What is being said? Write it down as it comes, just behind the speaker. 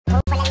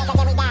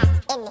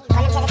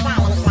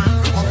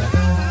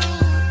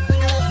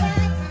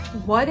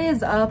What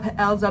is up,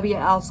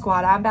 LWL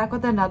squad? I'm back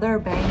with another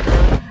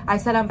banger. I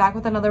said I'm back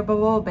with another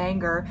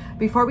banger.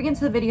 Before we get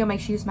into the video, make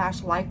sure you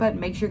smash the like button.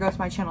 Make sure you go to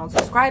my channel and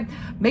subscribe.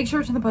 Make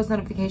sure to turn the post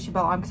notification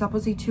bell on because I'm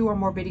posting 2 or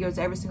more videos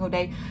every single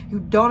day. You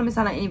don't want to miss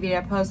out on any video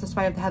I post. That's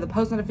why I have to have the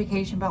post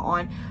notification bell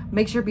on.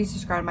 Make sure to be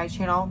subscribed to my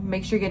channel.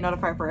 Make sure you get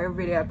notified for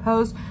every video I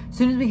post. As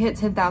soon as we hit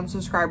 10,000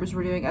 subscribers,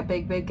 we're doing a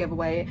big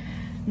giveaway.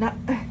 Now,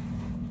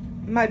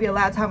 might be a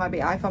laptop, might be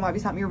iPhone, might be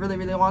something you really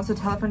want. So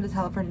tell a friend to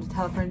tell a friend to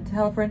tell a friend to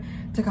tell a friend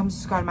to come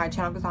subscribe to my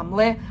channel because I'm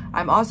lit.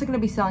 I'm also going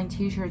to be selling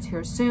t-shirts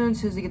here soon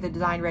as we get the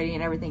design ready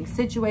and everything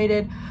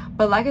situated.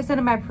 But like I said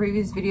in my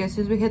previous video, as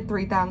soon as we hit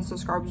 3,000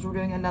 subscribers, we're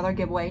doing another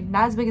giveaway.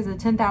 Not as big as the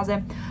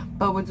 10,000,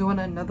 but we're doing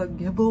another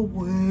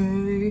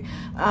giveaway.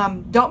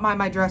 Don't mind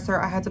my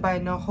dresser. I had to buy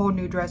a whole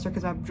new dresser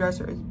because my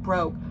dresser is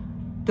broke.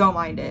 Don't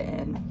mind it,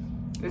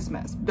 and it's a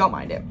mess. Don't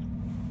mind it.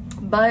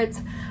 But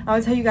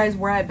I'll tell you guys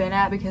where I've been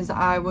at because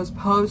I was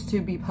supposed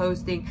to be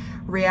posting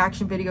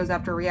reaction videos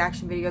after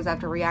reaction videos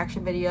after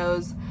reaction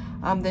videos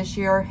this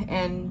year,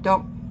 and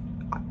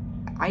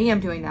I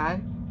am doing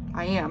that.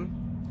 I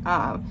am.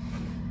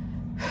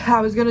 I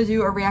was gonna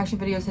do a reaction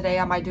video today.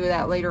 I might do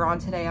that later on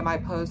today. I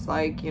might post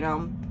like, you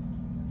know,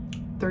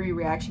 3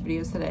 reaction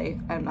videos today.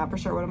 I'm not for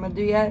sure what I'm gonna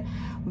do yet,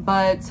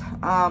 but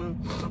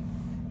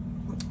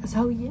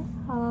so yeah,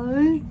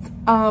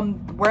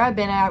 where I've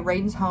been at,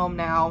 Raiden's home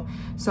now,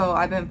 so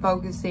I've been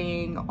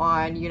focusing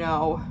on, you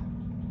know,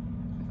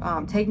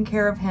 taking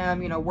care of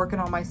him, you know, working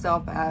on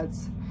myself at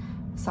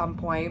some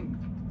point.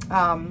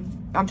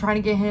 I'm trying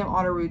to get him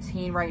on a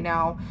routine right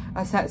now,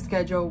 a set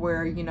schedule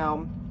where, you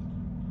know,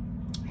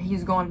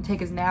 he's going to take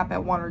his nap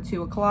at 1 or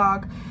 2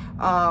 o'clock.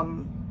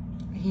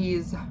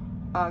 He's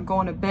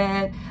going to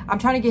bed. I'm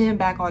trying to get him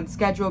back on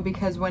schedule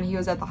because when he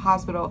was at the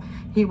hospital,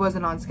 he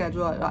wasn't on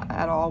schedule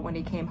at all when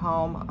he came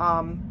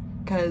home.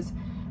 Because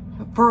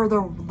for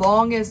the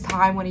longest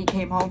time when he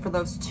came home for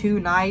those 2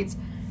 nights,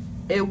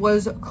 it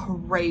was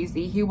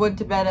crazy. He went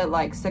to bed at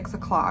like 6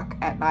 o'clock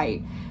at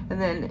night, and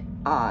then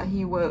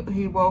he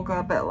woke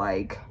up at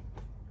like,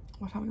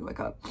 what time did he wake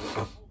up?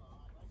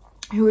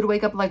 He would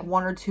wake up like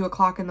 1 or 2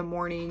 o'clock in the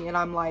morning, and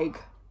I'm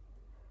like,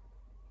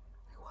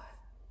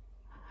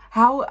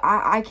 how?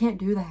 I can't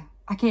do that.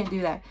 I can't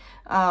do that.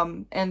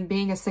 And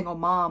being a single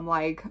mom,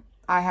 like,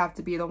 I have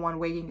to be the one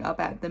waking up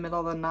at the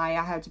middle of the night.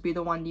 I have to be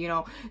the one, you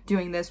know,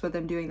 doing this with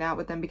him, doing that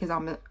with him, because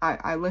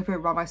I live here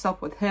by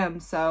myself with him.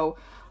 So,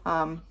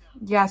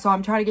 yeah, so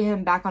I'm trying to get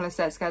him back on a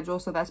set schedule.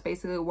 So that's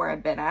basically where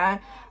I've been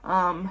at,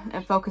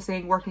 and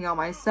focusing, working on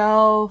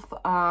myself.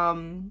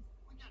 I'm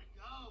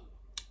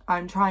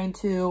trying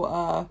to,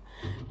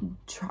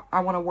 I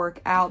want to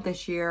work out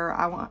this year.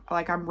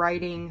 I'm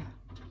writing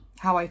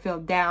how I feel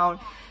down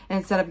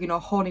instead of, you know,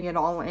 holding it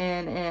all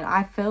in. And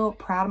I feel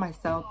proud of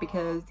myself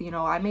because, you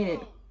know, I made it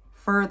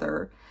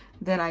further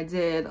than I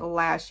did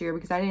last year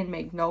because I didn't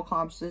make no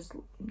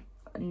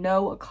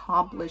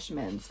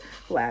accomplishments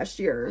last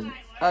year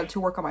to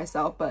work on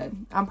myself. But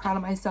I'm proud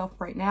of myself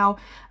right now.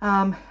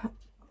 I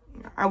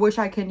wish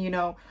I could, you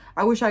know,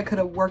 I wish I could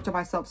have worked on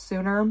myself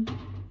sooner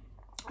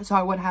so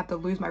I wouldn't have to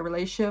lose my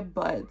relationship.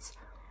 But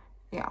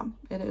yeah,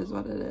 it is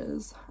what it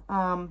is.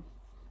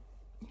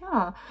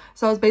 Yeah,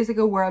 so it's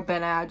basically where I've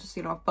been at, just,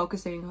 you know,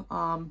 focusing,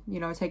 you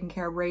know, taking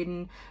care of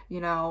Raiden, you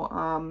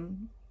know,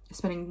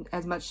 spending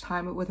as much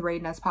time with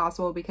Raiden as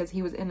possible because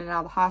he was in and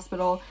out of the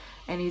hospital,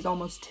 and he's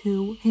almost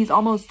 2. He's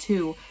almost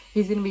 2.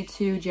 He's going to be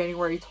 2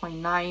 January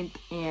 29th,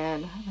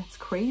 and that's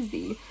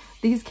crazy.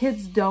 These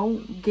kids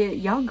don't get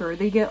younger,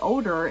 they get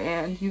older,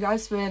 and you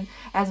guys spend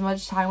as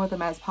much time with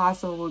them as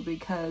possible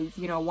because,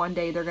 you know, one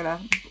day they're going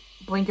to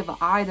blink of an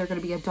eye, they're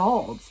going to be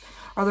adults.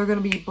 Or they're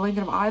going to be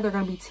blinking of an eye, they're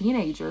going to be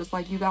teenagers.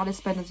 Like, you got to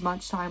spend as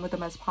much time with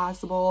them as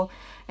possible.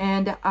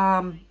 And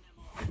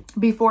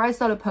before I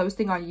started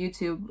posting on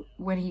YouTube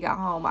when he got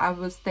home, I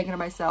was thinking to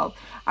myself,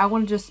 I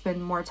want to just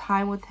spend more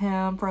time with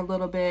him for a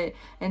little bit,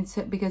 and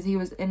because he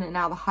was in and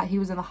out of he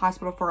was in the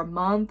hospital for a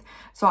month.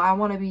 So I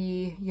want to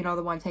be, you know,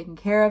 the one taking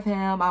care of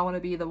him. I want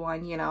to be the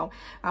one, you know,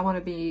 I want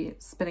to be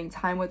spending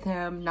time with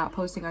him, not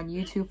posting on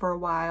YouTube for a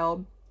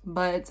while.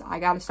 But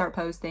I got to start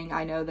posting.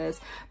 I know this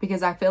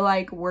because I feel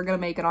like we're going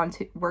to make it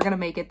we're going to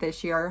make it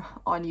this year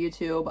on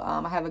YouTube.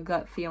 I have a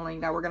gut feeling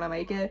that we're going to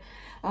make it.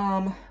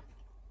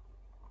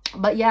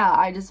 But yeah,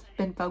 I just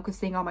been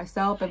focusing on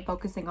myself and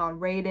focusing on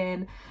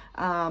Raiden,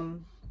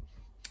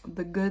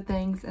 the good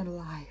things in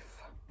life.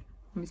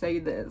 Let me say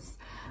this.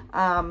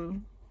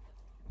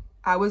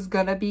 I was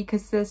gonna be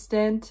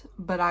consistent,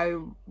 but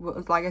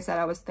like I said,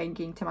 I was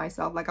thinking to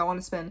myself, like, I want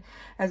to spend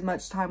as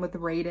much time with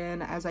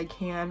Raiden as I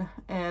can.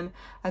 And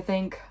I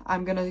think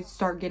I'm gonna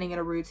start getting in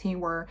a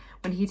routine where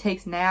when he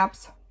takes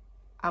naps,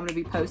 I'm gonna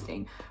be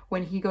posting.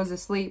 When he goes to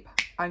sleep,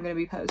 I'm gonna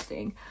be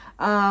posting.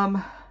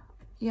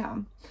 Yeah.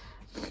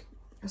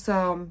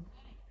 So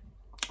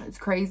it's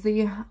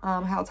crazy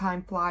how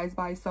time flies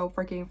by so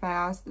freaking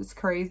fast. It's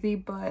crazy,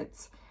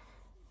 but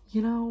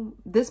you know,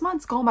 this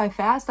month's going by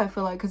fast, I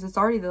feel like, because it's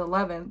already the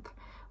 11th.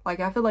 Like,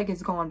 I feel like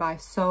it's going by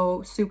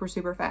so super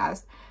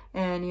fast.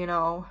 And, you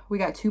know, we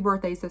got 2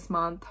 birthdays this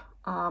month.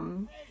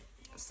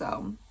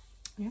 So,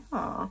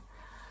 yeah,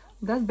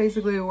 that's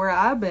basically where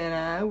I've been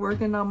at,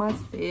 working on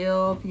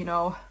myself. You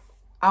know,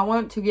 I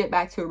want to get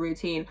back to a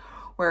routine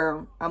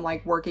where I'm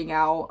like working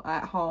out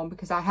at home,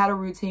 because I had a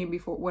routine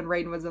before when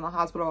Raiden was in the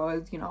hospital. I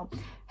was, you know,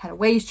 had a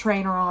waist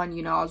trainer on,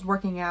 you know, I was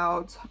working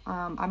out.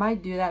 I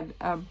might do that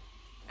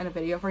in a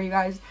video for you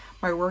guys,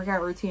 my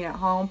workout routine at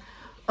home.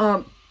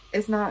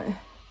 It's not,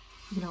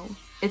 you know,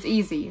 it's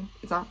easy.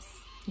 It's not,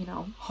 you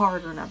know,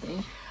 hard or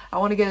nothing. I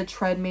want to get a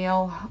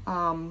treadmill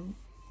and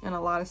a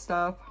lot of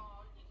stuff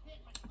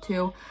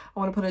too. I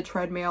want to put a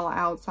treadmill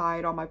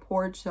outside on my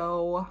porch,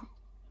 so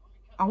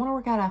I want to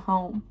work out at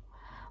home.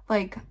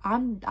 Like, I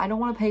don't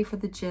want to pay for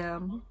the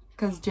gym,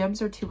 because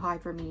gyms are too high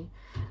for me.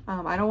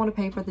 I don't want to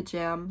pay for the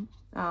gym.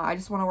 I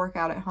just want to work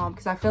out at home,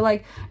 because I feel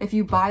like if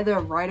you buy the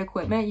right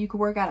equipment, you can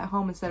work out at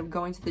home instead of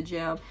going to the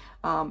gym,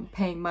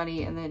 paying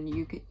money, and then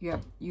you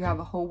have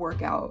a whole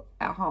workout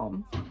at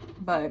home.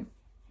 But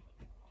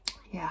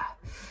yeah,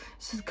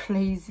 it's just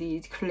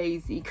crazy.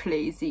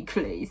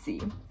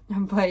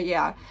 But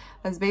yeah,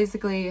 that's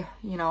basically,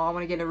 you know, I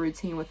want to get a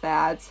routine with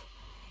that.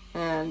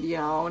 And, you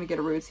know, I want to get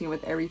a routine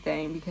with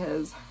everything,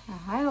 because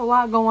I had a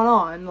lot going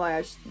on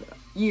last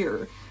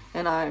year,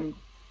 and I'm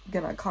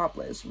gonna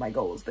accomplish my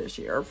goals this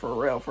year, for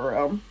real.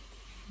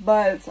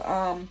 But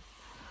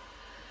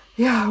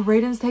yeah,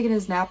 Raiden's taking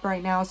his nap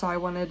right now, so I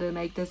wanted to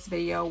make this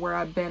video where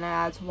I've been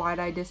at, why'd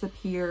I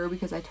disappear,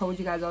 because I told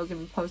you guys I was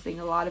gonna be posting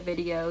a lot of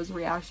videos,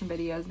 reaction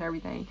videos and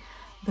everything.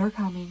 They're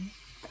coming.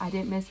 I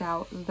didn't miss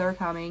out. They're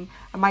coming.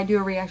 I might do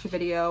a reaction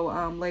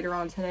video later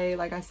on today,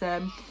 like I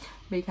said,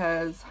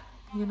 because,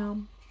 you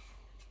know,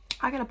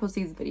 I gotta post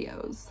these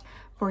videos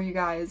for you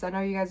guys. I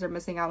know you guys are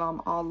missing out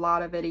on a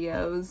lot of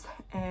videos,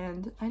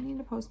 and I need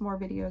to post more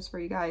videos for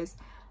you guys.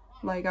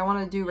 Like, I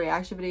want to do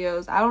reaction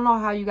videos. I don't know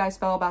how you guys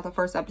felt about the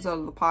first episode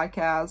of the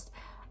podcast.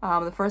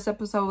 The first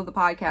episode of the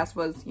podcast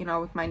was, you know,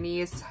 with my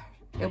niece.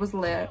 It was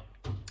lit.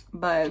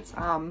 But,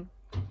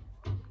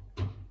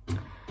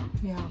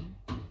 yeah.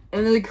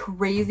 And the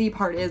crazy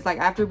part is, like,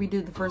 after we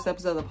did the first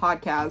episode of the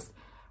podcast,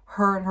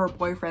 her and her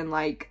boyfriend,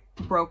 like,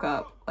 broke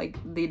up. Like,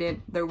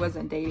 there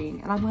wasn't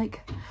dating. And I'm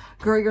like,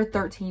 girl, you're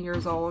 13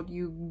 years old.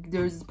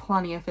 There's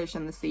plenty of fish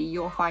in the sea.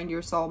 You'll find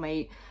your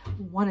soulmate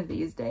one of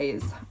these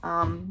days.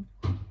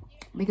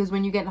 Because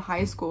when you get in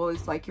high school,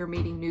 it's like you're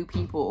meeting new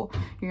people.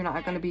 You're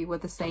not going to be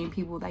with the same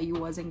people that you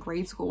was in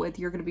grade school with.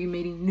 You're going to be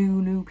meeting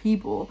new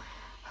people.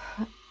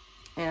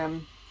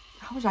 And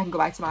I wish I could go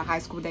back to my high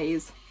school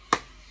days.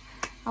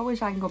 I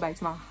wish I can go back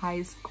to my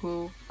high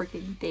school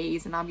freaking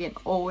days, and I'm getting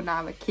old and I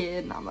have a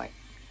kid, and I'm like,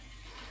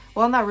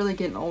 well, I'm not really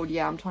getting old.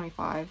 Yeah, I'm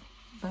 25,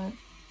 but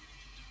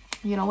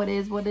you know, it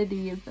is what it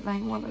is. That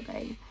ain't one a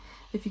day.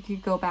 If you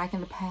could go back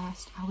in the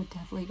past, I would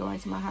definitely go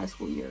back to my high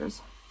school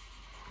years.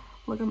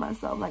 Look at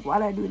myself like,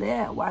 why'd I do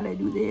that? Why'd I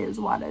do this?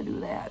 Why'd I do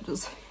that?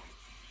 Just,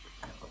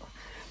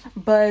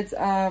 but,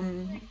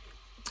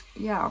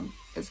 yeah,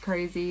 it's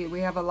crazy. We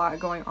have a lot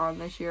going on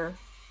this year.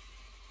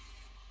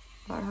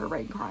 I heard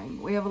Raiden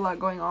crying. We have a lot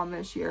going on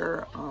this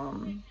year.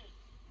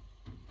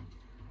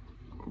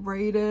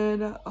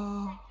 Raiden,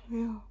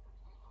 yeah.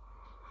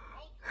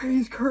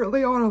 He's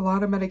currently on a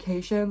lot of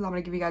medications. I'm going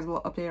to give you guys a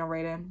little update on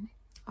Raiden.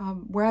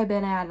 Where I've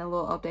been at, and a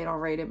little update on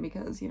Raiden,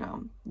 because, you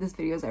know, this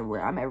video's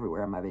everywhere. I'm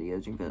everywhere in my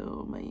videos, you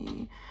feel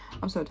me?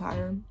 I'm so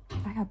tired.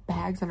 I got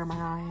bags under my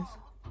eyes.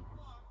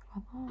 I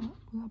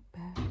got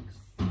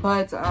bags.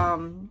 But,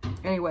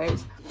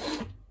 anyways,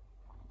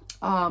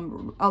 a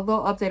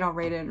little update on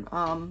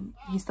Raiden.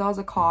 He still has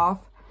a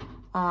cough.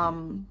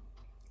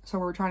 So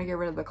we're trying to get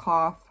rid of the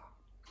cough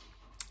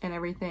and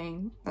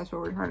everything. That's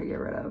what we're trying to get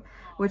rid of.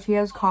 Which, he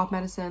has cough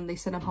medicine. They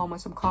sent him home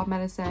with some cough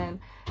medicine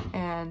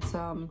and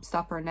some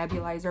stuff for a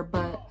nebulizer,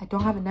 but I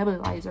don't have a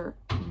nebulizer,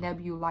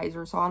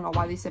 so I don't know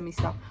why they send me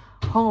stuff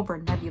home for a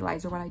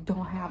nebulizer when I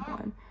don't have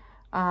one.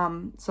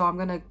 So I'm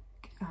gonna,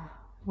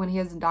 when he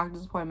has a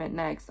doctor's appointment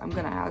next, I'm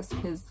gonna ask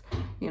his,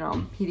 you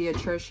know,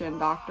 pediatrician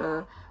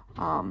doctor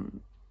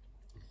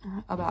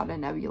about a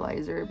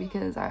nebulizer,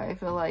 because I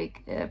feel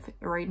like if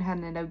Raiden had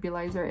a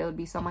nebulizer, it would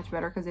be so much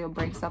better, because it would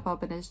break stuff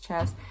up in his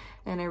chest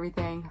and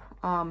everything.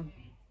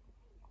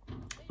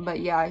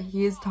 But yeah,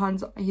 he's on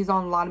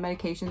a lot of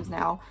medications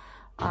now,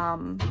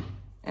 and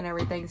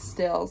everything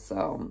still,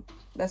 so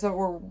that's what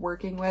we're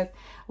working with.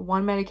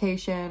 One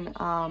medication,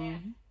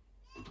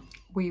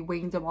 we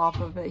weaned him off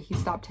of it. He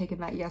stopped taking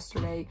that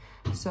yesterday,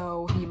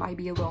 so he might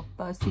be a little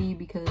fussy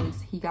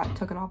because he got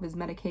taken off his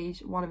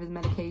medication, one of his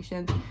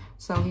medications,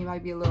 so he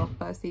might be a little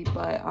fussy,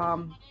 but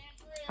I'm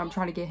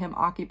trying to get him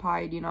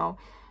occupied, you know,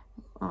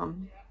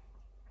 and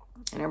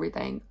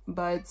everything.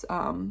 But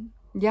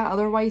yeah,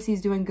 otherwise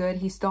he's doing good.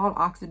 He's still on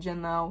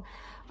oxygen though.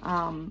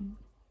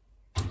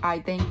 I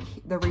think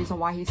the reason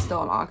why he's still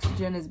on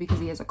oxygen is because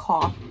he has a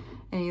cough,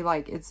 and he,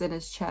 like, it's in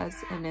his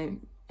chest and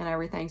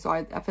everything. So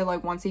I feel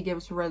like once he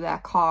gets rid of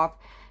that cough,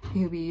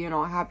 he'll be, you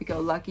know,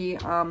 happy-go-lucky.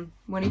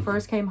 When he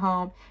first came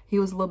home, he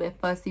was a little bit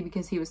fussy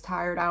because he was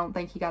tired. I don't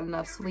think he got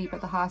enough sleep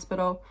at the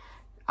hospital.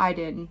 I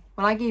didn't.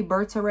 When I gave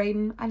birth to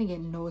Raiden, I didn't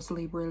get no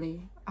sleep,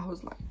 really. I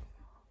was like,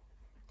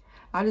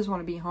 I just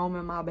want to be home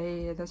in my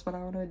bed. That's what I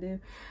want to do.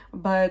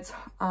 But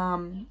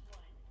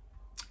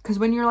because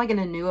when you're like in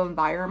a new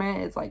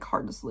environment, it's like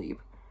hard to sleep.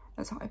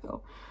 That's how I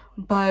feel.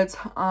 But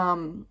I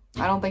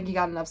don't think he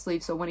got enough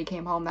sleep, so when he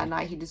came home that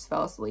night, he just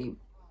fell asleep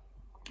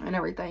and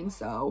everything.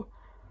 So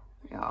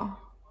yeah,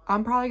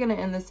 I'm probably gonna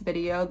end this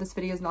video. This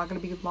video is not gonna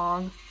be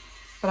long,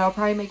 but I'll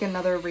probably make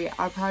another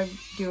I'll probably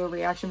do a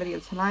reaction video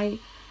tonight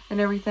and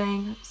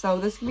everything. So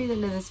this can be the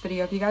end of this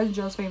video. If you guys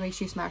enjoyed this video, make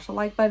sure you smash the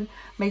like button.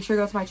 Make sure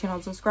you go to my channel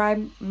and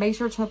subscribe. Make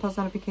sure to turn the post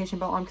notification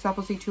bell on, because I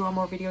will see 2 or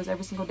more videos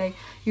every single day.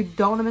 You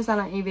don't want to miss out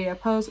on any video I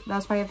post.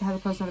 That's why you have to have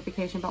the post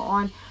notification bell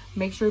on.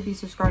 Make sure to be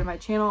subscribed to my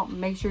channel.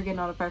 Make sure you get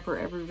notified for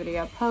every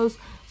video I post.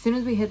 As soon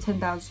as we hit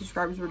 10,000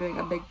 subscribers, we're doing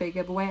a big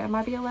giveaway. It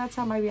might be a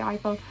laptop, might be an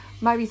iPhone,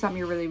 might be something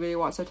you really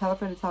want. So tell a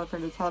friend to tell a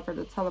friend to tell a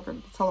friend to tell a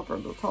friend to tell a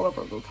friend to tell a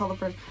friend to tell a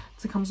friend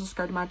to come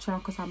subscribe to my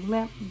channel, because I'm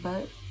lit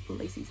but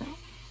lacy's out.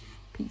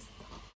 Peace.